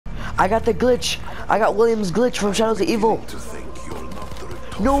I got the glitch. I got William's glitch from Shadows of Evil.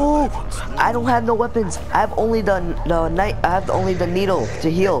 No, I don't have no weapons. I have only the knight. I have only the needle to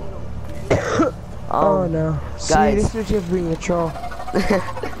heal. Oh no, guys. See, this is what you have being a troll.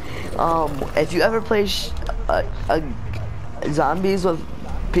 If you ever play zombies with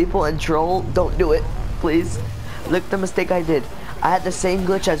people and troll, don't do it, please. Look the mistake I did. I had the same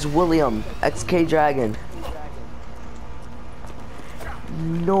glitch as William, XK Dragon.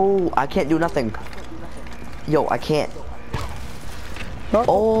 No, I can't do nothing. Yo, I can't.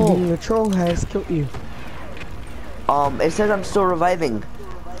 Oh, the troll has killed you. It says I'm still reviving.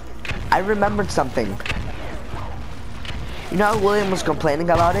 I remembered something. You know how William was complaining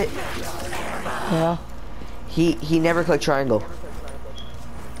about it? Yeah. He never clicked triangle.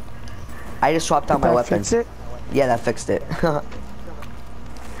 I just swapped out my weapon. Fix it? Yeah, that fixed it.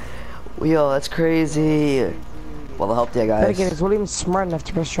 Yo, that's crazy. Well, I helped you guys. But again, is William smart enough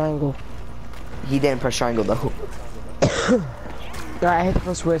to press triangle? He didn't press triangle though. Alright, I hit the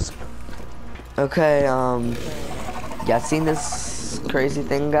first wisp. Okay, yeah, seen this crazy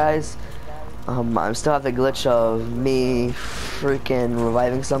thing, guys? I still have the glitch of me freaking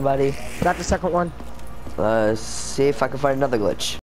reviving somebody. Got the second one. See if I can find another glitch.